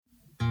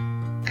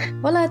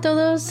Hola a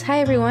todos. Hi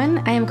everyone.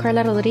 I am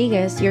Carla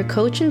Rodriguez, your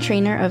coach and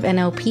trainer of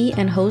NLP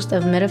and host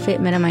of MetaFit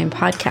MetaMind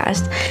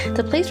podcast,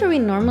 the place where we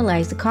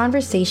normalize the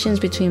conversations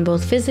between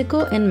both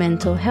physical and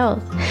mental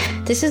health.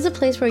 This is the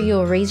place where you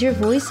will raise your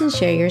voice and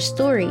share your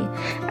story.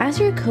 As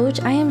your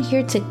coach, I am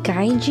here to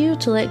guide you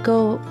to let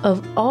go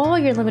of all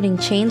your limiting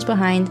chains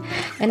behind,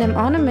 and I'm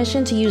on a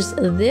mission to use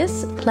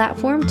this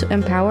platform to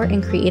empower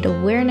and create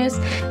awareness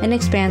and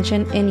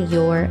expansion in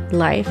your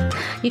life.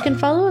 You can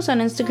follow us on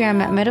Instagram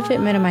at MetaFit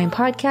MetaMind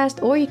podcast,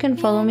 or you can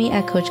follow me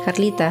at Coach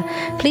Carlita.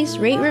 Please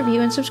rate,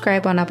 review, and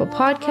subscribe on Apple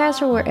Podcasts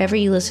or wherever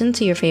you listen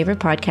to your favorite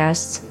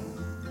podcasts.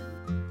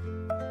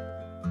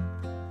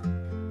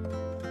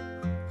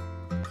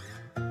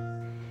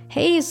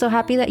 Hey, so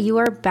happy that you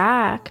are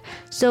back.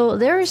 So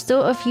there are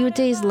still a few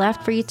days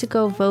left for you to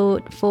go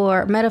vote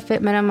for MetaFit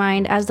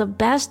MetaMind as the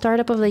best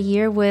startup of the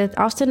year with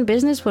Austin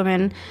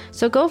Businesswomen.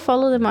 So go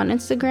follow them on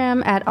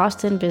Instagram at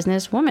Austin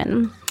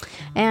Businesswoman.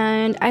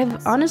 And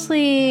I've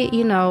honestly,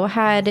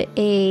 had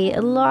a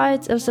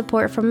lot of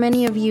support from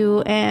many of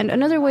you. And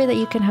another way that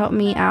you can help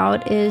me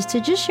out is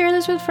to just share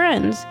this with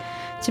friends.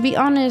 To be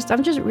honest,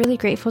 I'm just really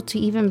grateful to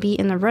even be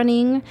in the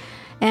running.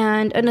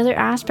 And another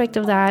aspect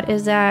of that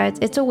is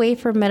that it's a way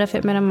for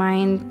MetaFit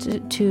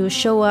MetaMind to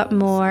show up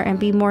more and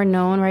be more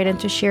known, right? And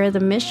to share the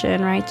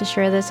mission, right? To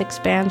share this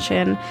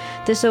expansion,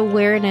 this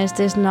awareness,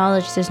 this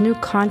knowledge, this new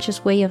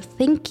conscious way of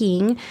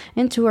thinking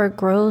into our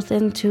growth,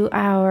 into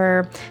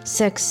our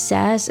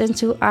success,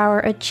 into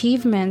our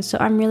achievements. So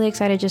I'm really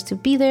excited just to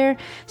be there.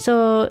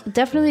 So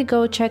definitely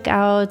go check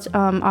out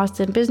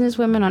Austin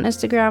Businesswomen on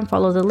Instagram,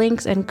 follow the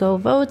links, and go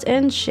vote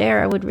and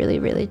share. I would really,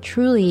 really,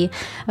 truly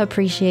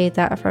appreciate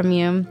that from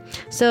you.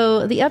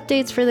 So the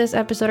updates for this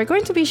episode are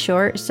going to be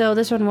short. So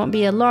this one won't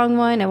be a long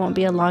one. It won't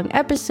be a long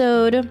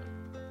episode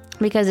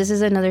because this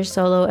is another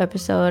solo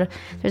episode.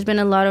 There's been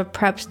a lot of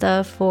prep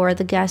stuff for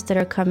the guests that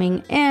are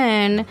coming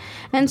in.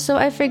 And so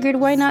I figured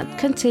why not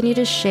continue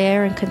to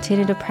share and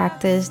continue to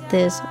practice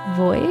this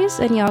voice,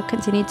 and y'all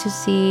continue to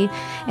see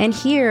and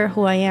hear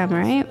who I am,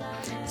 right?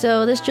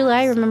 So this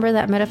July, remember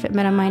that MetaFit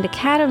MetaMind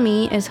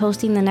Academy is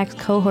hosting the next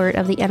cohort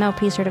of the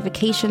NLP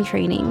certification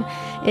training.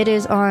 It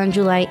is on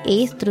July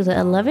 8th through the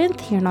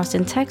 11th here in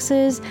Austin,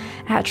 Texas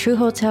at True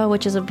Hotel,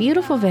 which is a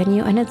beautiful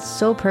venue. And it's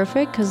so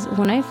perfect because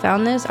when I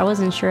found this, I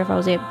wasn't sure if I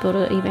was able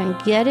to even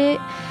get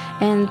it.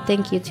 And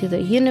thank you to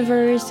the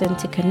universe and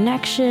to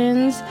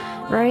connections,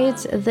 right,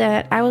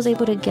 that I was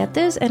able to get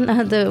this.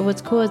 And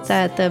what's cool is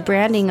that the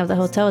branding of the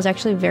hotel is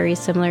actually very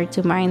similar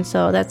to mine.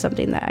 So that's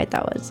something that I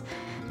thought was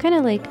kind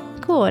of like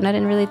cool, and I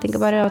didn't really think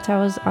about it until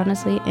I was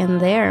honestly in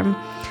there.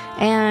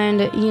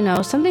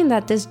 And something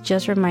that this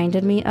just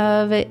reminded me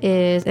of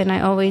is, and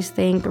I always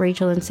think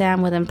Rachel and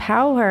Sam with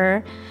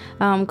Empower,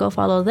 go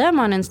follow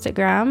them on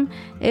Instagram,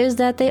 is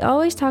that they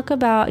always talk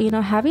about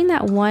having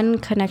that one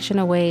connection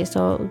away.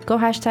 So go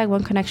hashtag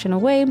one connection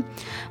away,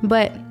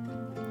 but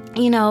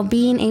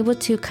being able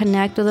to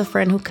connect with a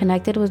friend who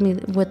connected with me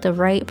with the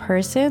right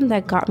person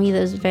that got me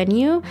this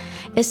venue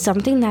is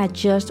something that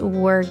just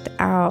worked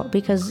out,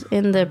 because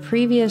in the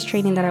previous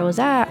training that I was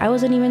at, I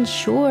wasn't even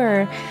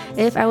sure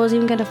if I was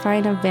even going to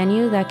find a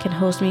venue that can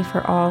host me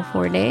for all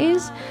 4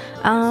 days.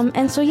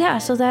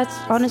 So that's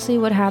honestly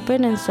what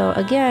happened. And so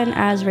again,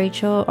 as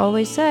Rachel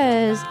always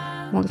says,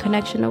 one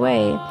connection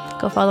away.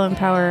 Go follow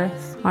Empower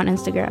on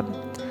Instagram.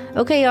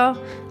 Okay, y'all.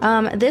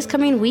 This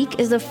coming week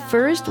is the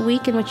first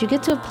week in which you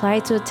get to apply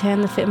to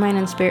attend the Fit Mind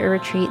and Spirit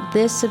Retreat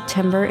this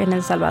September in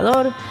El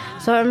Salvador.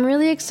 So I'm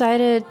really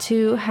excited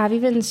to have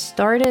even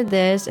started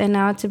this, and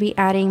now to be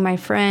adding my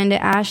friend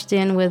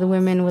Ashton with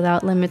Women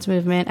Without Limits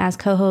Movement as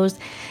co-host,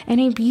 and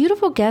a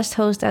beautiful guest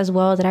host as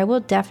well that I will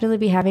definitely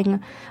be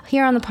having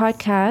here on the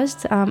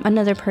podcast.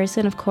 Another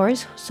person, of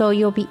course. So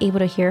you'll be able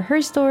to hear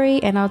her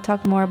story, and I'll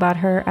talk more about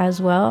her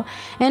as well.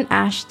 And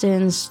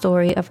Ashton's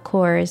story, of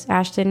course.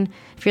 Ashton,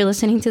 if you're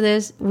listening to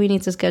this, we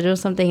need to schedule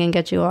something and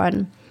get you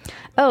on.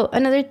 Oh,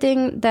 another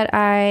thing that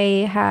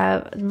I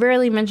have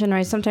rarely mentioned, or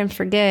I sometimes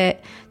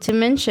forget to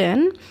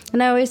mention,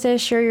 and I always say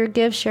share your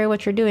gifts, share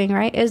what you're doing,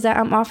 right, is that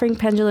I'm offering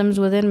pendulums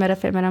within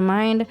MetaFit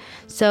MetaMind.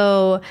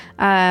 So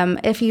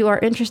if you are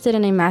interested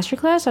in a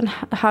masterclass on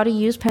how to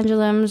use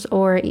pendulums,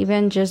 or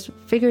even just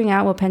figuring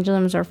out what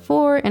pendulums are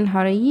for and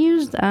how to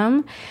use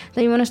them,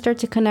 that you want to start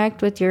to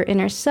connect with your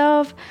inner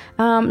self,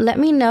 let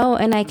me know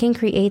and I can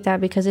create that,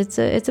 because it's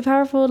a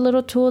powerful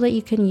little tool that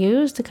you can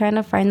use to kind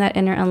of find that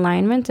inner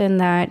alignment and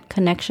that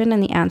connection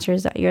and the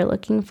answers that you're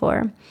looking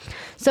for.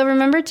 So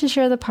remember to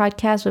share the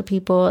podcast with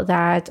people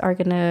that are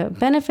going to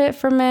benefit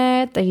from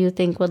it, that you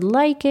think would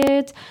like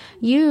it.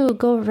 You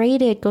go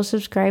rate it, go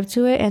subscribe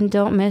to it, and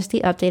don't miss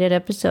the updated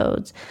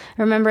episodes.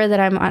 Remember that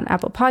I'm on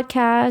Apple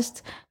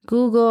Podcasts,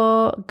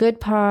 Google,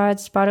 Good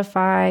Pods,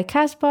 Spotify,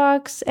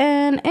 Castbox,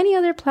 and any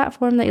other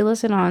platform that you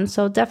listen on.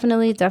 So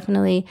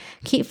definitely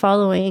keep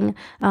following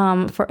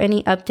for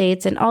any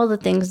updates and all the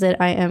things that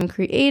I am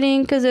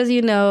creating, because as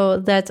you know,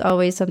 that's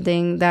always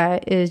something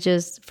that is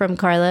just from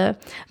Carla.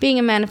 Being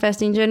a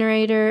manifesting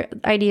generator,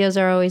 ideas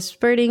are always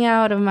spurting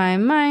out of my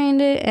mind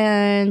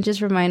and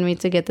just remind me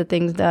to get the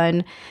things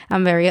done.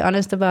 I'm very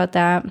honest about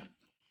that.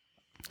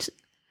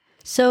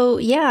 So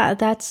yeah,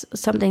 that's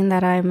something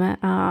that I'm,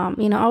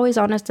 always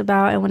honest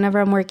about. And whenever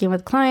I'm working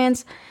with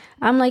clients,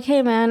 I'm like,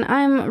 hey man,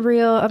 I'm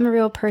real. I'm a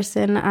real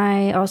person.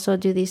 I also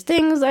do these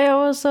things. I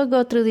also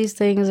go through these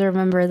things.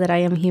 Remember that I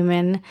am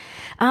human.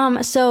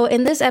 So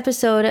in this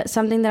episode,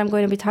 something that I'm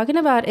going to be talking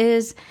about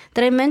is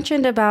that I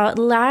mentioned about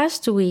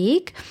last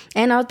week,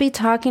 and I'll be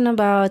talking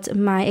about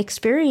my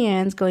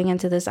experience going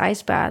into this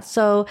ice bath.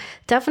 So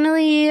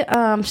definitely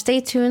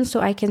stay tuned so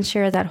I can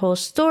share that whole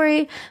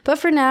story. But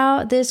for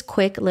now, this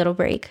quick little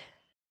break.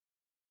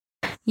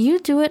 You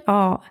do it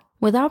all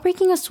without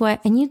breaking a sweat,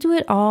 and you do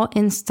it all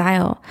in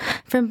style.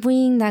 From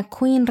being that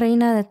queen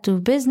reina de tu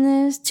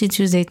business, to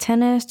Tuesday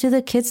tennis, to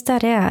the kids'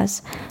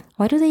 tareas.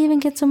 Why do they even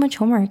get so much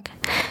homework?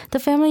 The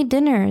family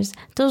dinners,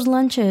 those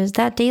lunches,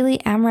 that daily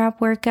AMRAP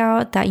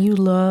workout that you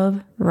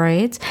love,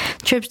 right?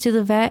 Trips to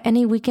the vet,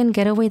 any weekend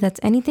getaway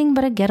that's anything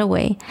but a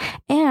getaway.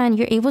 And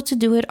you're able to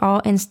do it all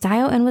in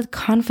style and with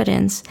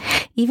confidence.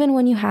 Even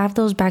when you have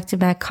those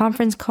back-to-back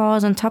conference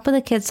calls on top of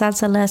the kids'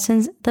 salsa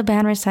lessons, the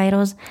band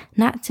recitals,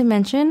 not to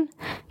mention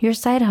your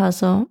side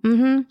hustle.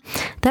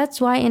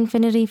 That's why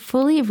Infinity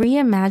fully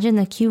reimagined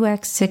the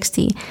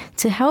QX60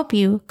 to help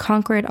you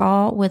conquer it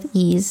all with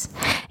ease.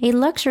 A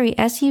luxury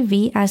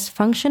SUV as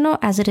functional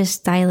as it is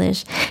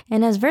stylish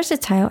and as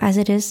versatile as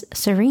it is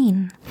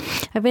serene.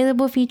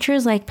 Available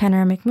features like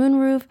panoramic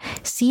moonroof,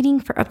 seating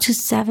for up to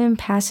 7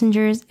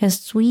 passengers, a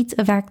suite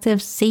of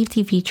active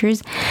safety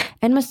features,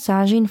 and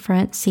massaging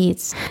front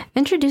seats.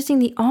 Introducing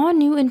the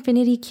all-new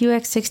Infiniti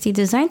QX60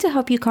 designed to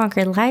help you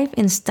conquer life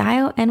in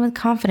style and with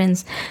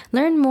confidence.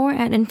 Learn more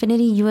at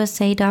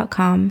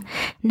InfinityUSA.com.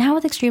 Now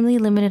with extremely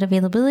limited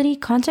availability,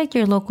 contact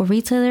your local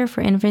retailer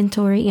for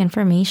inventory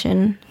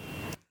information.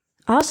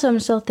 Awesome.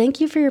 So thank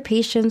you for your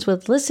patience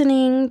with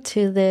listening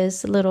to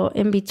this little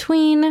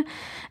in-between.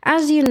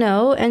 As you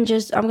know, and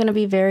just I'm going to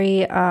be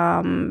very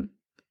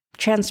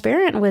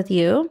transparent with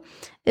you,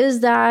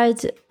 is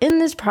that in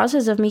this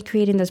process of me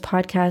creating this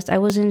podcast, I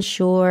wasn't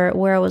sure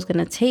where I was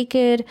going to take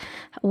it,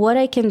 what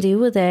I can do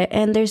with it.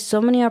 And there's so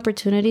many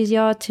opportunities,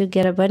 y'all, to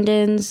get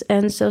abundance.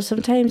 And so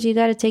sometimes you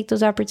got to take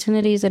those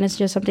opportunities. And it's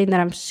just something that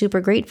I'm super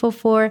grateful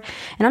for.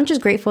 And I'm just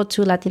grateful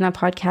to Latina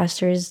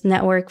Podcasters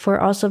Network for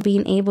also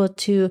being able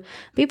to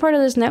be part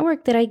of this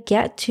network that I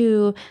get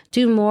to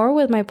do more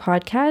with my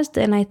podcast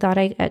than I thought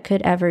I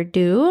could ever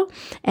do.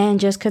 And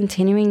just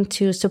continuing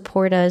to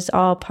support us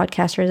all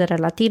podcasters that are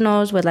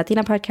Latinos with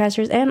Latina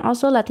podcasters and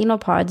also Latino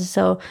pods.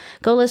 So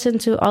go listen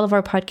to all of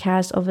our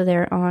podcasts over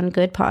there on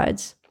Good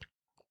Pods.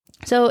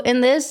 So in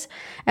this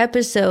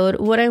episode,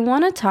 what I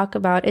want to talk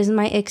about is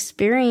my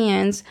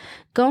experience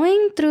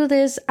going through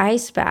this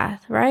ice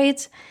bath,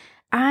 right?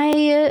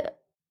 I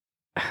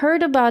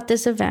heard about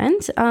this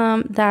event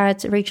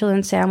that Rachel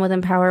and Sam with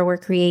Empower were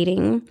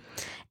creating.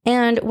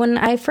 And when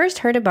I first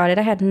heard about it,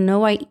 I had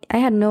no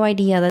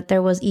idea that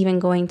there was even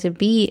going to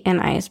be an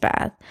ice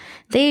bath.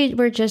 They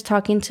were just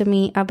talking to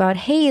me about,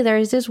 hey,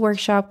 there's this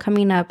workshop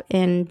coming up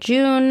in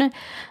June.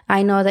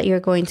 I know that you're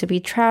going to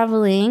be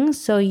traveling,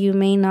 so you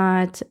may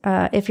not,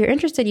 if you're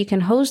interested, you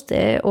can host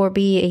it or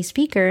be a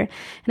speaker.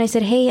 And I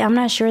said, hey, I'm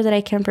not sure that I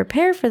can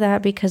prepare for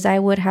that because I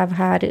would have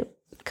had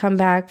come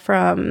back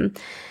from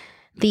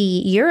the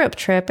Europe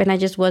trip and I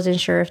just wasn't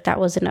sure if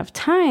that was enough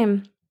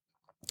time.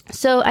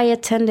 So I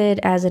attended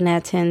as an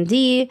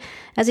attendee,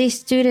 as a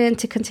student,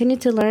 to continue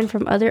to learn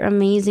from other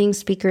amazing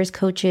speakers,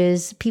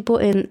 coaches,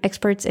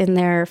 experts in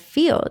their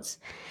fields.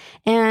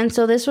 And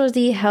so this was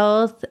the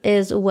Health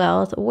is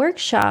Wealth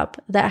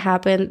workshop that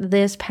happened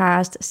this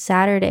past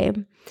Saturday.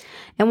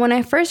 And when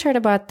I first heard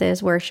about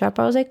this workshop,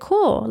 I was like,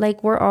 cool,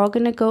 like we're all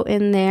going to go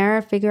in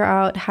there, figure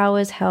out how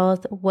is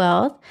health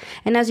wealth.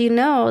 And as you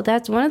know,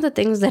 that's one of the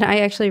things that I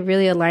actually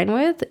really align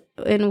with,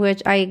 in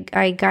which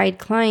I guide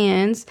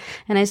clients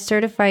and I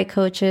certify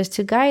coaches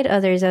to guide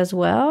others as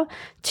well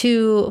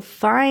to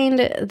find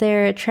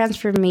their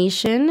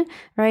transformation,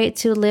 right?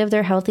 To live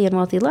their healthy and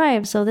wealthy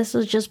lives. So this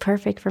was just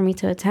perfect for me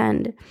to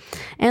attend.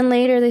 And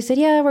later they said,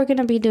 yeah, we're going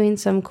to be doing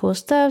some cool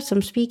stuff,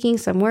 some speaking,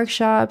 some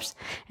workshops.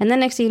 And then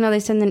next thing you know, they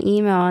send an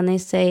email and they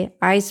say,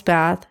 ice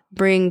bath,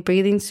 bring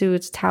breathing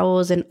suits,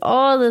 towels, and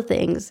all the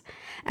things.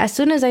 As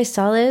soon as I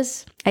saw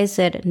this, I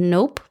said,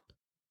 nope.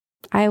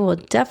 I will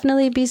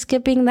definitely be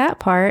skipping that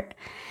part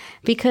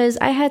because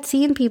I had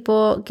seen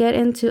people get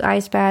into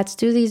ice baths,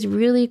 do these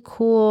really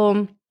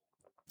cool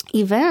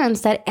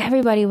events that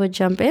everybody would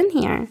jump in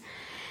here.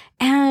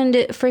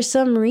 And for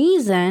some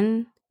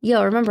reason,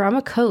 remember, I'm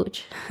a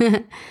coach.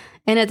 And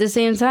at the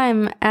same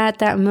time, at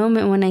that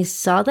moment when I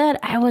saw that,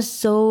 I was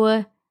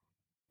so,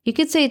 you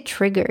could say,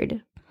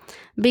 triggered.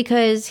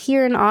 Because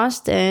here in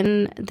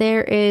Austin,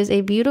 there is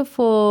a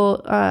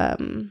beautiful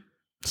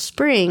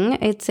spring.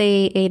 It's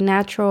a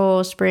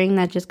natural spring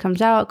that just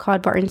comes out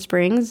called Barton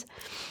Springs.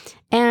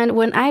 And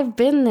when I've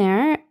been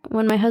there,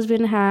 when my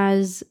husband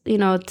has,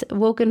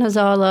 woken us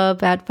all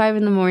up at 5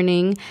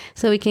 a.m.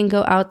 so we can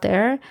go out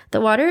there,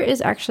 the water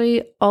is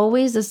actually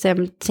always the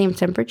same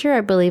temperature. I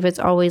believe it's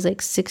always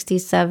like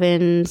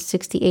 67,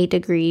 68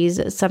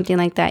 degrees, something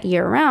like that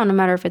year round, no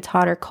matter if it's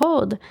hot or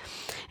cold.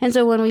 And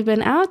so when we've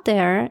been out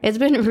there, it's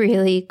been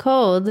really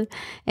cold,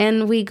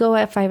 and we go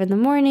at 5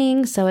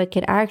 a.m. so it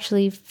could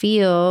actually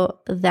feel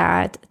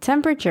that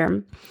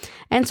temperature.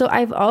 And so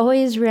I've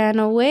always ran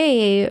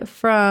away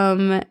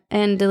from,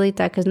 and delete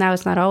that because now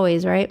it's not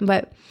always, right?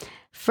 But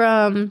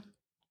from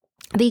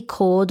the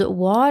cold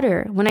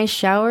water. When I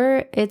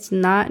shower, it's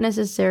not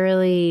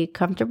necessarily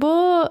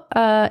comfortable.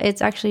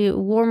 It's actually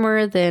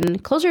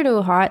closer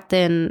to hot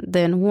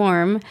than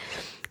warm.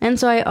 And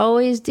so I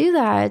always do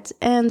that.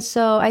 And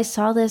so I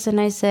saw this and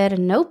I said,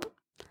 nope,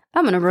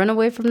 I'm going to run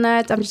away from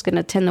that. I'm just going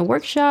to attend the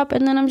workshop,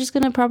 and then I'm just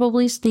going to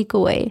probably sneak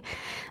away.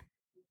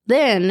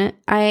 Then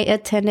I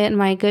attended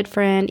my good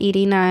friend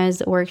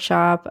Irina's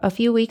workshop a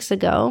few weeks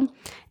ago,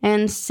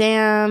 and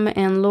Sam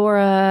and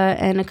Laura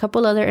and a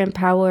couple other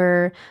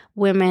Empower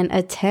women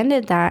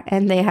attended that,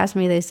 and they asked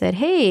me, they said,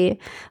 hey,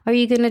 are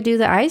you going to do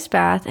the ice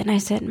bath? And I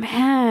said,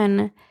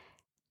 man,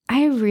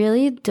 I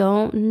really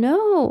don't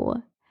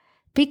know,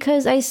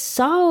 because I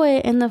saw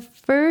it and the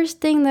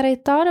first thing that I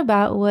thought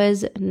about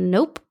was,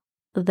 nope,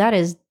 that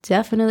is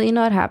definitely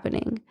not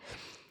happening.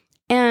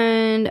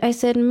 And I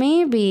said,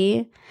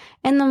 maybe.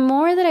 And the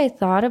more that I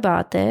thought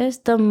about this,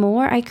 the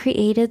more I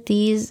created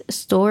these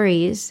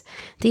stories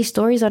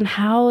on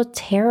how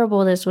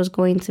terrible this was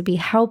going to be,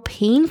 how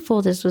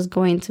painful this was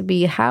going to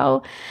be,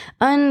 how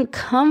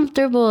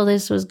uncomfortable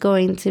this was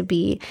going to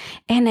be.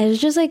 And it was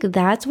just like,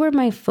 that's where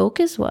my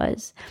focus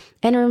was.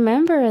 And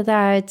remember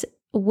that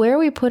where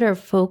we put our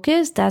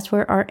focus, that's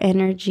where our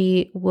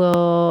energy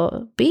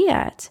will be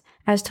at.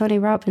 As Tony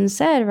Robbins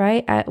said,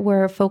 right? At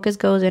where focus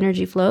goes,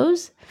 energy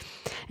flows.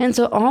 And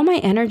so all my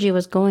energy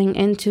was going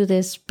into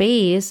this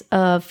space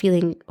of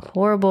feeling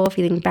horrible,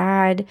 feeling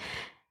bad,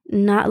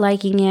 not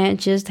liking it,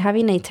 just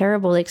having a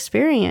terrible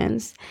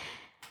experience.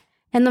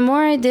 And the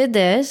more I did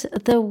this,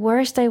 the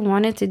worse I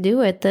wanted to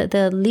do it,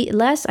 the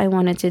less I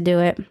wanted to do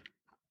it.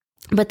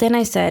 But then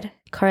I said,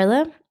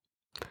 Carla,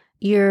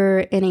 you're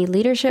in a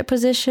leadership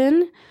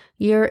position.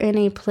 You're in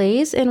a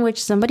place in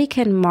which somebody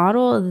can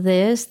model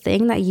this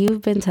thing that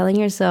you've been telling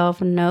yourself,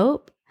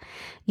 nope.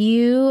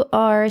 You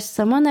are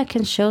someone that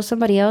can show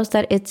somebody else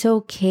that it's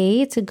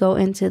okay to go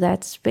into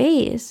that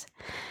space.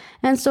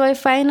 And so I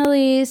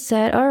finally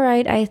said, all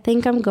right, I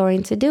think I'm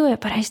going to do it,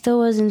 but I still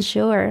wasn't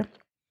sure.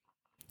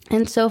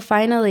 And so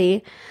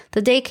finally,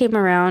 the day came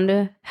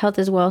around, Health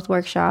is Wealth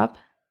workshop.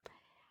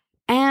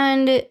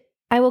 And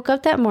I woke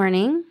up that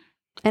morning,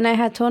 and I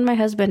had told my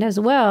husband as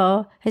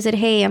well. I said,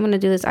 hey, I'm going to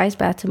do this ice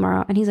bath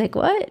tomorrow. And he's like,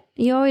 what?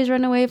 You always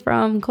run away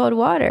from cold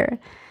water.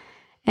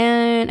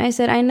 And I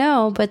said, I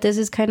know, but this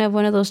is kind of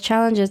one of those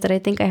challenges that I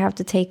think I have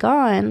to take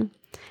on.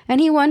 And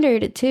he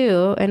wondered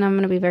too, and I'm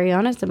going to be very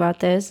honest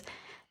about this.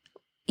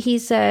 He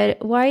said,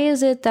 why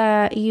is it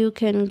that you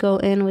can go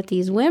in with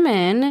these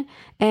women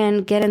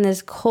and get in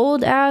this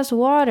cold ass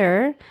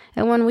water,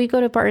 and when we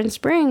go to Barton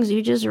Springs,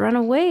 you just run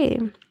away?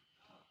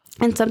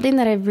 And something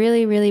that I've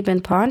really, really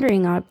been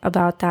pondering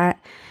about that.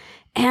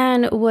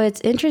 And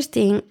what's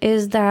interesting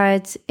is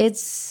that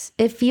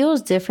it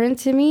feels different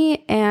to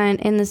me, and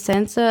in the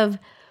sense of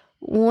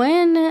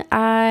when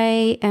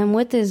I am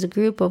with this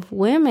group of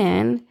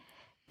women,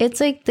 it's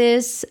like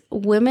this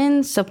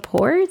women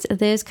support,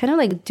 this kind of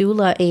like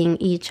doula-ing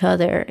each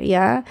other,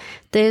 yeah?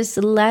 There's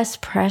less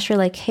pressure,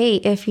 like, hey,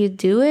 if you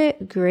do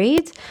it,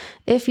 great.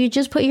 If you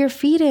just put your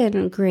feet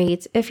in,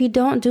 great. If you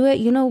don't do it,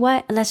 you know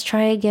what? Let's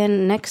try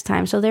again next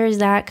time. So there's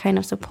that kind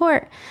of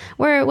support.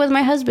 Where with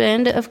my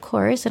husband, of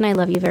course, and I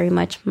love you very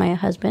much, my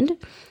husband,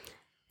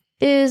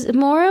 is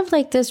more of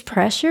like this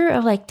pressure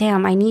of like,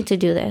 damn, I need to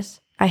do this.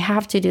 I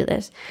have to do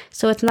this.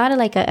 So it's not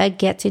like a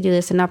get to do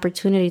this, an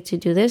opportunity to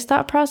do this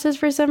thought process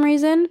for some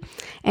reason.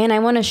 And I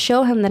want to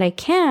show him that I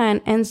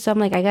can. And so I'm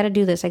like, I got to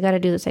do this. I got to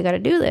do this. I got to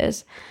do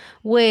this.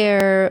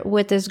 Where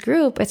with this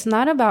group, it's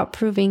not about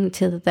proving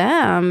to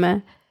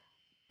them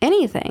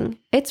anything.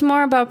 It's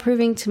more about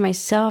proving to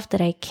myself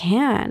that I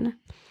can.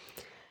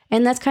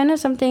 And that's kind of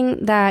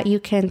something that you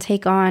can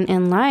take on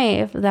in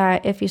life,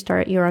 that if you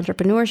start your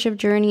entrepreneurship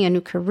journey, a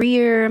new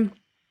career,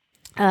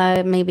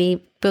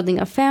 maybe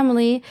building a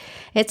family,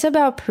 it's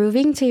about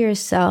proving to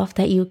yourself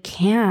that you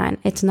can.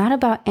 It's not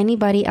about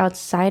anybody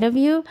outside of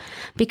you,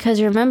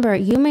 because remember,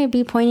 you may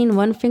be pointing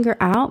one finger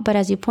out, but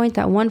as you point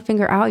that one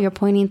finger out, you're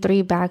pointing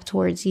three back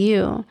towards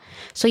you.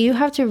 So you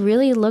have to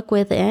really look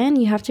within.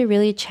 You have to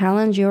really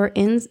challenge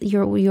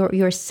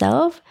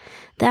yourself,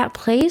 that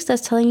place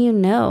that's telling you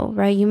no,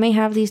 right? You may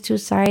have these two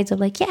sides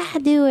of like, yeah,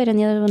 do it. And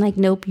the other one like,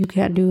 nope, you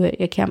can't do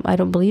it. I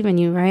don't believe in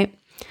you, right?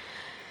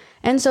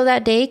 And so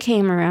that day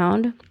came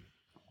around,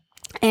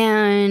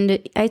 and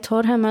I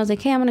told him, I was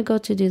like, hey, I'm going to go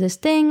to do this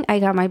thing. I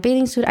got my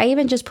bathing suit. I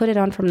even just put it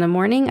on from the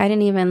morning. I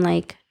didn't even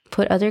like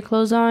put other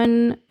clothes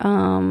on.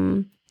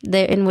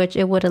 in which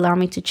it would allow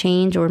me to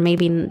change or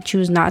maybe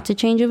choose not to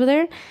change over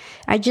there.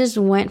 I just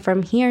went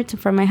from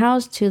my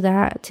house to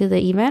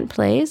the event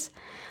place,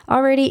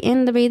 already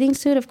in the bathing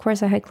suit. Of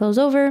course, I had clothes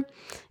over,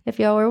 if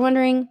y'all were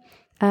wondering,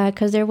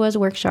 because there was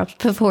workshops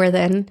before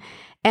then.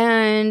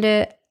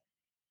 And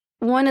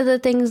one of the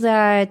things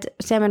that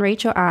Sam and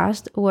Rachel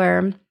asked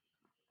were,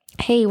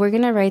 hey, we're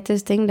going to write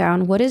this thing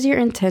down. What is your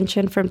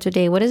intention from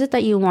today? What is it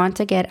that you want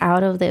to get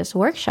out of this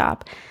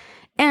workshop?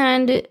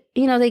 And,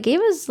 they gave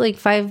us like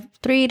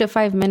 3 to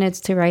 5 minutes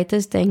to write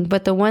this thing.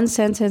 But the one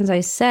sentence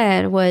I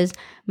said was,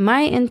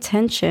 my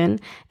intention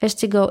is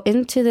to go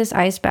into this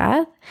ice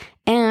bath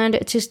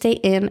and to stay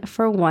in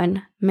for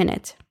 1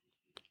 minute.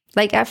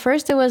 Like at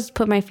first it was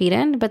put my feet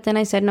in, but then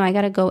I said, no, I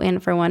got to go in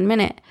for 1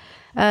 minute.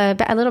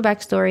 A little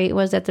backstory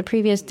was that the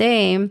previous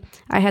day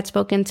I had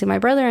spoken to my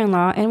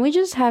brother-in-law and we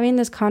just having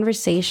this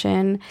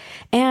conversation,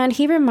 and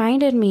he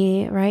reminded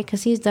me, right,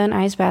 because he's done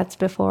ice baths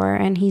before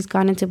and he's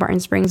gone into Barton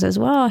Springs as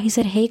well. He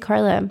said, hey,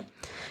 Carla,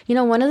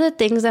 one of the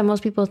things that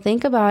most people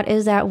think about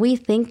is that we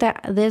think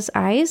that this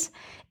ice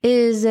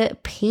is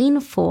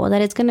painful,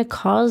 that it's going to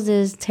cause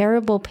this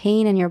terrible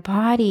pain in your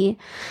body.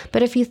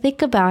 But if you can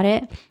think about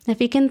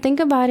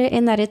it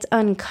in that it's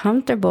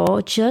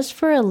uncomfortable just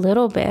for a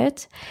little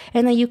bit,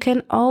 and that you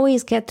can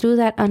always get through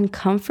that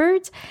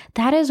uncomfort,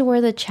 that is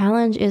where the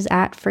challenge is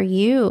at for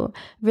you.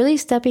 Really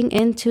stepping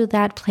into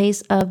that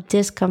place of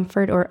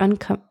discomfort or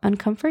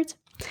uncomfort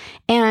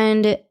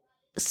and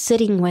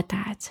sitting with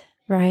that.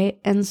 Right.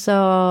 And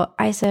so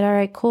I said, all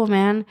right, cool,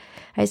 man.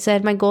 I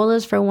said, my goal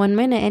is for 1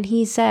 minute. And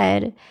he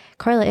said,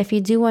 Carla, if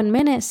you do 1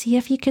 minute, see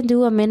if you can do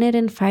 1 minute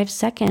and 5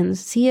 seconds.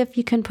 See if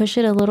you can push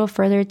it a little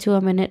further to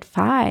 1 minute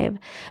 5,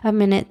 1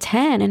 minute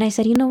 10. And I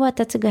said, you know what?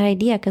 That's a good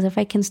idea. Because if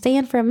I can stay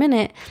in for a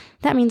minute,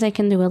 that means I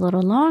can do a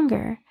little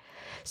longer.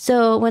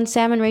 So when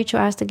Sam and Rachel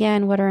asked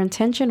again what our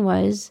intention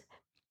was,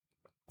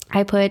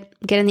 I put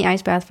get in the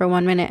ice bath for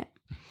 1 minute.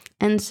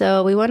 And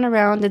so we went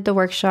around, did the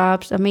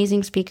workshops,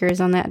 amazing speakers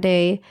on that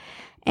day.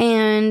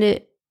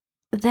 And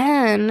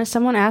then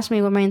someone asked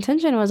me what my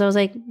intention was. I was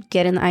like,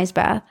 get in the ice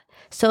bath.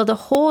 So the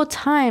whole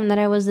time that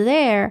I was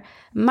there,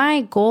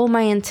 my goal,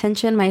 my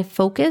intention, my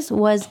focus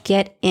was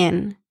get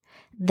in.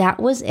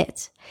 That was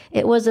it.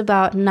 It was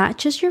about not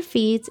just your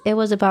feet. It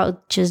was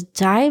about just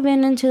dive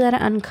into that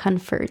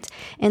uncomfort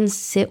and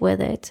sit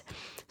with it.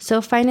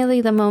 So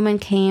finally the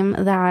moment came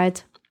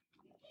that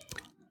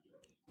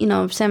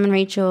Sam and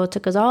Rachel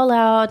took us all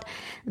out.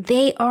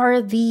 They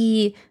are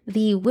the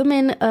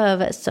women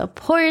of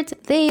support.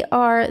 They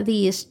are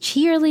these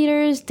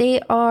cheerleaders.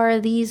 They are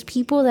these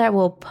people that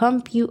will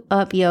pump you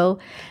up, yo.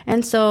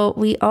 And so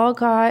we all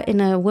got in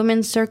a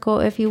women's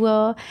circle, if you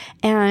will,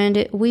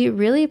 and we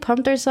really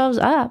pumped ourselves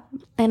up.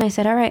 And I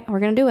said, all right, we're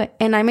going to do it.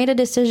 And I made a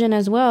decision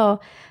as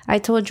well. I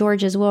told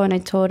George as well, and I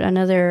told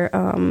another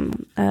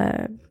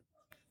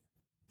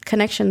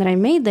connection that I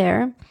made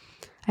there.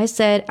 I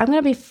said, I'm going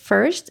to be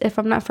first. If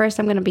I'm not first,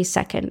 I'm going to be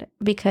second.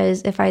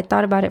 Because if I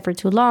thought about it for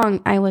too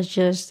long, I was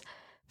just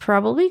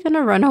probably going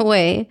to run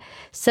away.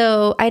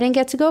 So I didn't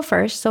get to go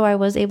first. So I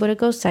was able to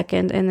go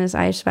second in this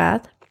ice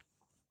bath.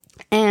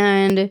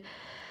 And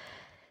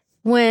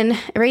when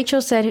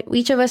Rachel said,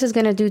 each of us is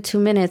going to do 2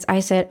 minutes,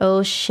 I said,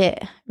 oh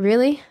shit,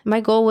 really?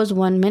 My goal was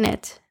 1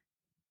 minute.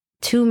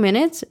 2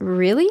 minutes?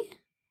 Really?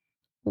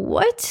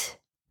 What?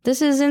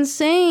 This is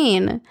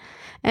insane.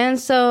 And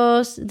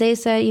so they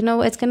said,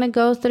 it's going to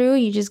go through.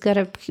 You just got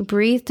to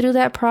breathe through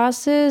that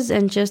process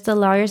and just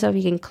allow yourself.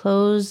 You can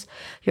close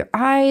your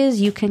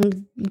eyes. You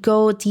can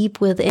go deep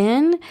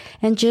within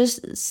and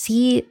just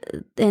see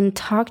and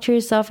talk to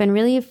yourself and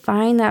really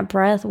find that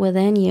breath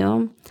within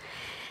you.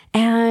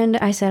 And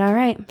I said, all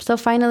right. So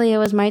finally it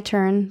was my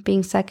turn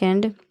being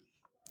second.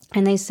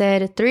 And they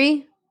said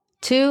 3,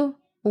 2,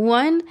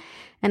 1.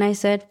 And I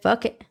said,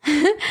 fuck it.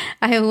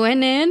 I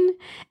went in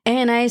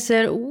and I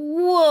said,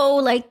 whoa,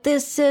 like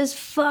this is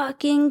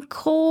fucking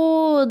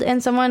cold.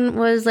 And someone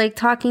was like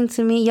talking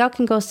to me. Y'all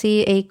can go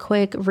see a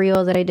quick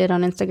reel that I did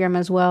on Instagram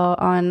as well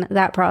on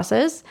that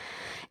process.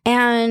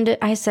 And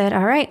I said,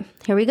 all right,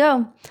 here we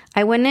go.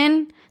 I went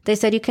in. They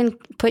said, you can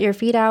put your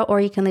feet out or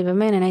you can leave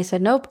them in. And I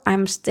said, nope,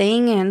 I'm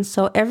staying in.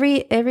 So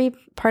every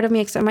part of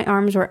me except my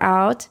arms were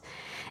out.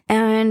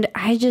 And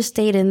I just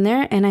stayed in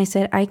there and I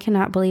said, I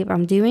cannot believe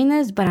I'm doing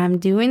this, but I'm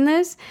doing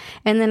this.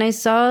 And then I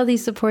saw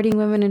these supporting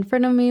women in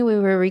front of me. We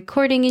were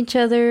recording each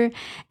other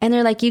and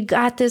they're like, you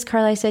got this,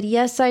 Carla. I said,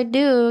 yes, I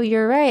do.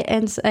 You're right.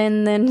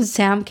 And then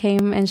Sam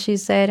came and she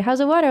said, how's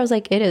the water? I was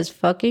like, it is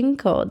fucking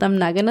cold. I'm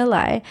not going to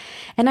lie.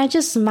 And I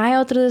just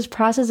smiled through this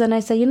process and I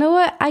said, you know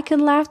what? I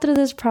can laugh through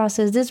this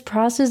process. This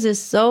process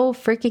is so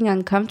freaking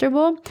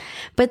uncomfortable,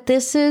 but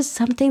this is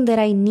something that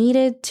I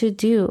needed to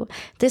do.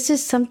 This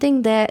is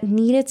something that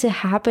needed to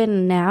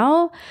happen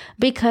now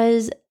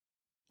because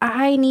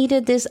I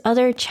needed this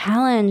other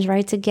challenge,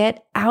 right? To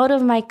get out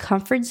of my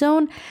comfort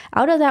zone,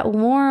 out of that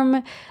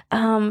warm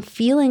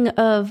feeling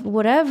of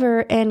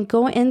whatever, and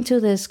go into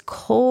this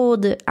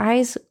cold,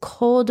 ice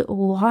cold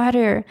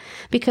water.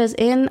 Because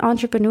in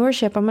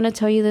entrepreneurship, I'm going to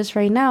tell you this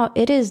right now,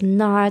 it is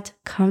not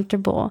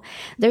comfortable.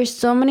 There's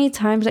so many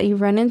times that you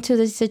run into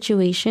these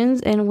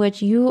situations in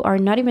which you are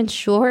not even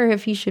sure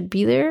if you should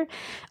be there.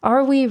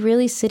 Are we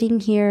really sitting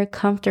here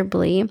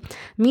comfortably?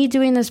 Me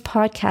doing this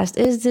podcast,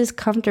 is this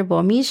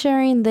comfortable? Me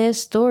sharing this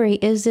story,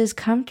 is this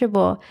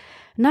comfortable?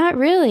 Not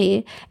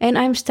really. And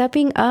I'm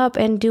stepping up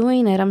and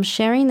doing it. I'm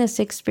sharing this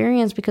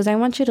experience because I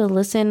want you to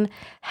listen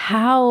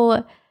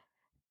how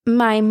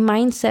my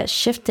mindset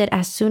shifted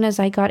as soon as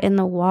I got in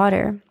the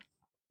water.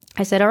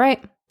 I said, all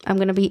right, I'm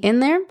going to be in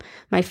there,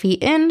 my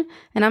feet in,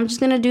 and I'm just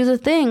going to do the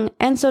thing.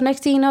 And so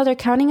next thing you know, they're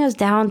counting us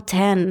down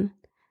 10,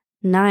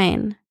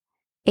 9,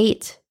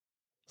 8,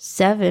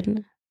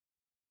 7,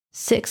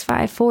 6,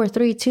 5, 4,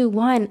 3, 2,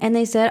 1. And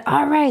they said,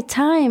 all right,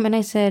 time. And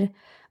I said,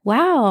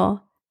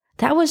 wow,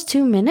 that was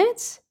 2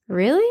 minutes?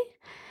 Really?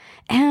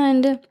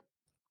 And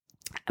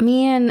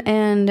me and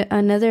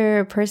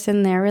another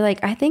person there were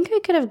like, I think I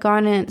could have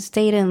gone and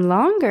stayed in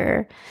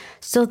longer.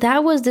 So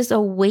that was this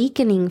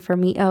awakening for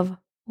me of,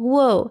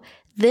 whoa,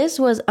 this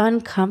was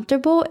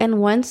uncomfortable.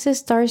 And once it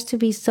starts to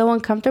be so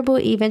uncomfortable,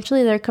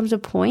 eventually there comes a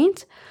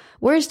point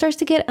where it starts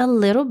to get a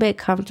little bit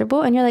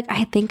comfortable and you're like,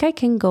 I think I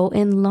can go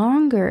in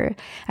longer.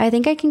 I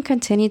think I can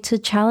continue to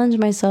challenge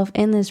myself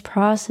in this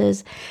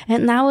process.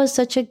 And that was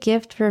such a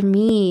gift for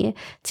me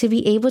to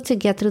be able to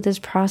get through this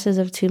process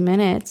of 2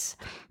 minutes.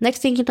 Next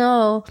thing you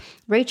know,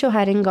 Rachel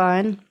hadn't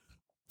gone.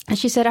 And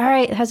she said, all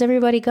right, has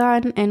everybody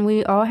gone? And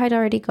we all had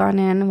already gone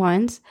in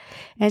once.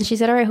 And she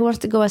said, all right, who wants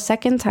to go a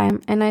second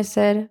time? And I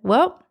said,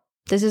 well,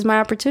 this is my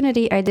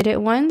opportunity. I did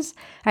it once.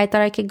 I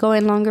thought I could go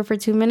in longer for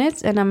 2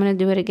 minutes and I'm going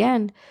to do it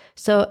again.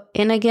 So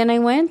in again, I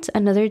went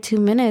another 2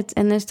 minutes.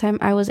 And this time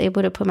I was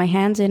able to put my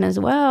hands in as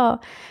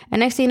well.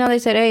 And next thing you know, they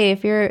said, hey,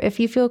 if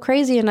you feel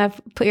crazy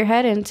enough, put your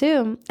head in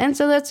too. And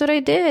so that's what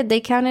I did.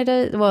 They counted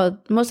it. Well,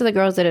 most of the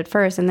girls did it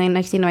first. And then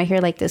next thing you know, I hear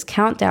like this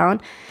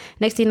countdown.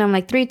 Next thing you know, I'm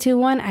like 3, 2,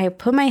 1. I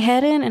put my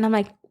head in and I'm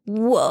like,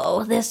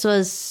 whoa, this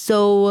was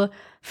so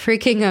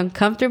freaking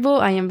uncomfortable.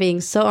 I am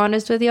being so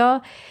honest with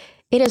y'all.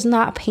 It is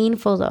not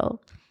painful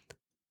though.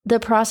 The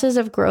process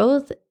of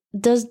growth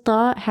does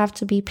not have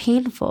to be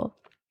painful.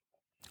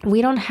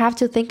 We don't have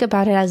to think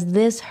about it as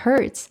this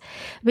hurts,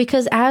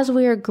 because as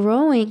we are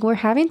growing, we're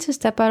having to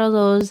step out of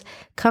those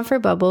comfort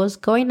bubbles,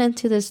 going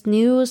into this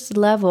new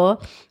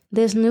level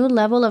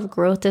of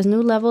growth, this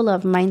new level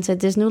of mindset,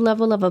 this new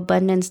level of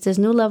abundance, this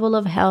new level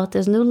of health,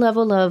 this new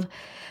level of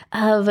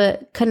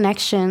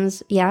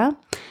connections. Yeah.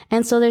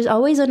 And so there's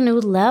always a new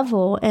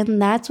level,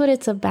 and that's what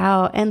it's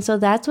about. And so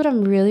that's what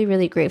I'm really,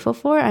 really grateful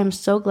for. I'm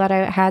so glad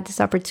I had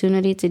this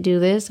opportunity to do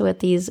this with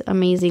these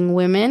amazing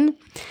women,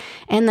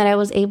 and that I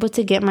was able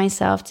to get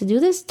myself to do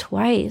this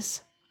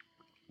twice.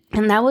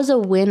 And that was a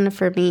win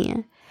for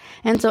me.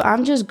 And so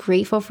I'm just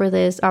grateful for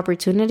this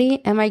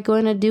opportunity. Am I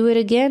going to do it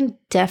again?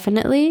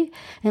 Definitely.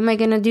 Am I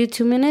going to do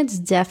 2 minutes?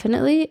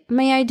 Definitely.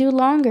 May I do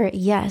longer?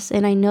 Yes.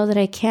 And I know that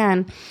I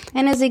can.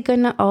 And is it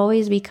going to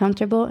always be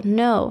comfortable?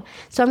 No.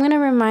 So I'm going to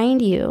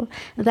remind you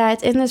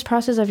that in this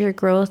process of your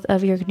growth,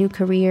 of your new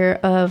career,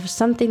 of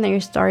something that you're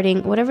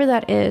starting, whatever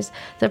that is,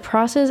 the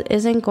process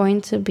isn't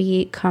going to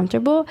be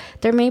comfortable.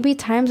 There may be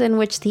times in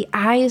which the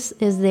ice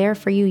is there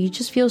for you. You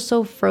just feel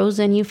so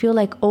frozen. You feel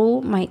like,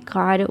 oh my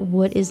God,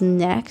 what is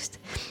next?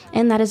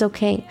 And that is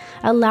okay.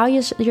 Allow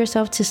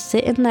yourself to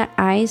sit in that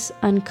ice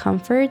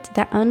uncomfort,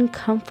 that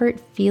uncomfort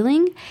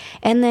feeling,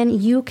 and then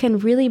you can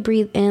really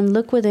breathe in,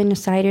 look within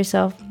inside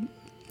yourself,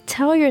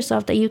 tell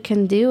yourself that you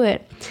can do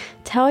it.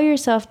 Tell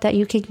yourself that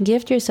you can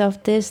gift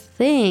yourself this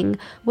thing,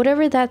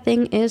 whatever that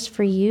thing is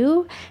for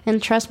you.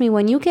 And trust me,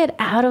 when you get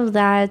out of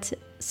that,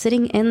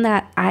 sitting in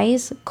that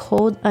ice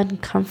cold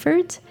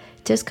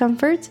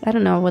discomfort, I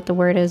don't know what the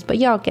word is, but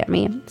y'all get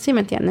me. ¿Sí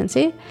me entienden?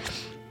 ¿Sí?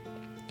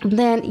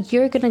 Then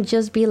you're going to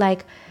just be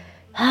like,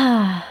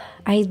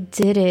 I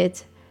did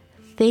it.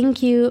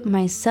 Thank you,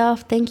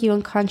 myself. Thank you,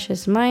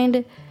 unconscious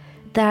mind,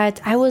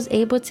 that I was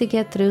able to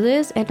get through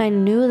this and I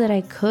knew that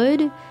I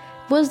could.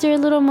 Was there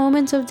little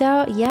moments of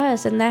doubt?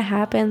 Yes. And that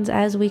happens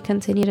as we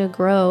continue to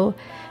grow.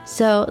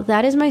 So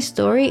that is my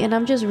story. And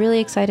I'm just really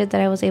excited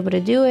that I was able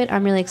to do it.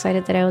 I'm really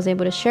excited that I was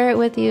able to share it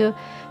with you.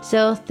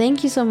 So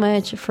thank you so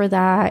much for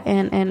that.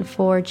 And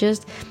for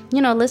just,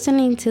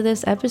 listening to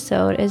this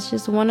episode. It's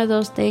just one of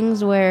those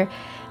things where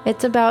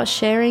it's about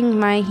sharing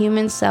my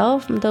human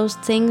self, those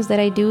things that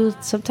I do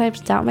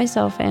sometimes doubt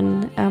myself.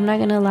 And I'm not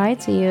going to lie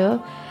to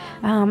you.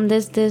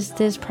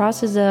 This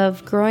process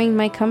of growing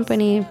my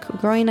company,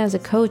 growing as a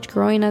coach,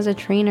 growing as a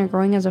trainer,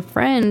 growing as a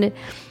friend,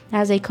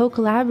 as a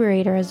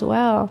co-collaborator as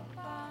well.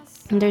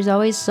 And there's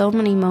always so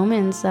many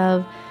moments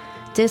of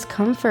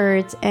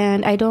discomfort,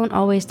 and I don't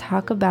always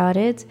talk about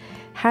it.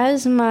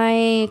 Has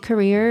my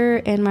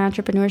career and my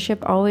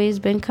entrepreneurship always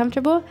been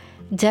comfortable?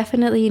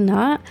 Definitely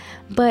not.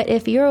 But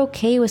if you're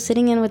okay with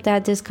sitting in with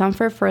that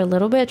discomfort for a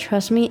little bit,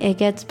 trust me, it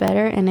gets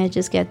better, and it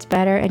just gets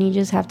better, and you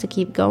just have to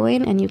keep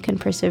going, and you can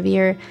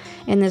persevere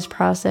in this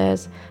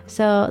process.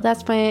 So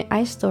that's my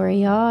ice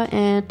story, y'all,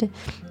 and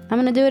I'm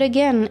gonna do it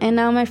again. And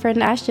now my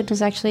friend Ashton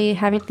is actually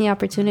having the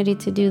opportunity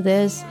to do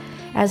this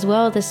as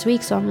well this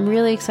week, so I'm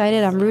really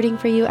excited. I'm rooting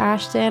for you,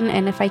 Ashton,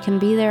 and if I can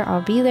be there,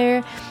 I'll be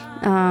there.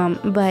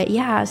 But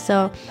yeah,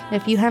 so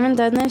if you haven't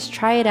done this,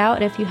 try it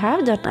out. If you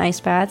have done ice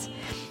baths,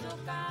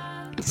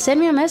 send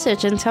me a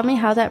message and tell me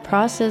how that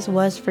process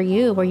was for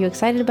you. Were you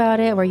excited about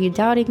it? Were you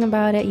doubting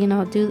about it?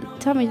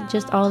 Tell me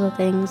just all the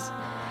things.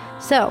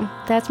 So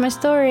that's my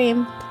story.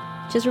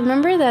 Just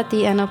remember that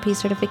the NLP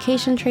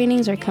certification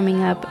trainings are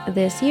coming up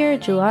this year,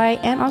 July,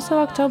 and also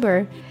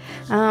October.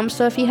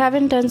 So if you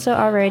haven't done so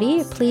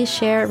already, please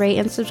share, rate,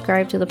 and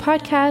subscribe to the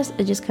podcast.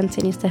 It just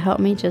continues to help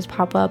me just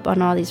pop up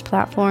on all these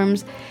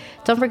platforms.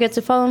 Don't forget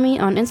to follow me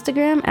on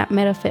Instagram at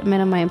MetaFit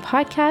MetaMind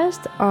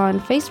Podcast, on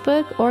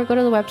Facebook, or go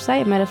to the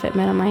website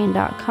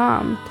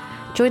metafitmetamind.com.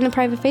 Join the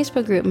private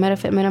Facebook group,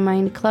 MetaFit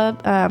MetaMind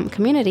Club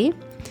community.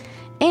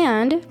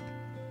 And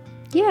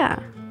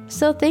yeah,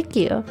 so thank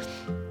you.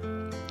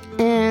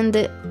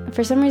 And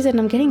for some reason,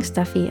 I'm getting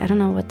stuffy. I don't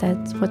know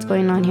what's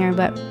going on here,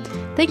 but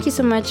thank you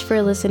so much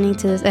for listening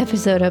to this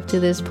episode up to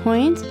this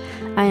point.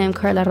 I am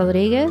Carla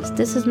Rodriguez.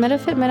 This is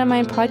MetaFit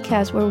MetaMind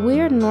Podcast, where we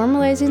are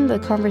normalizing the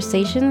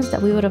conversations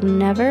that we would have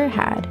never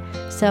had.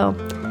 So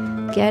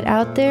get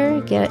out there,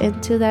 get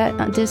into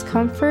that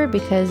discomfort,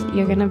 because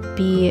you're going to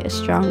be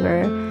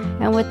stronger.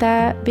 And with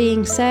that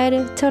being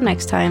said, till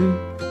next time.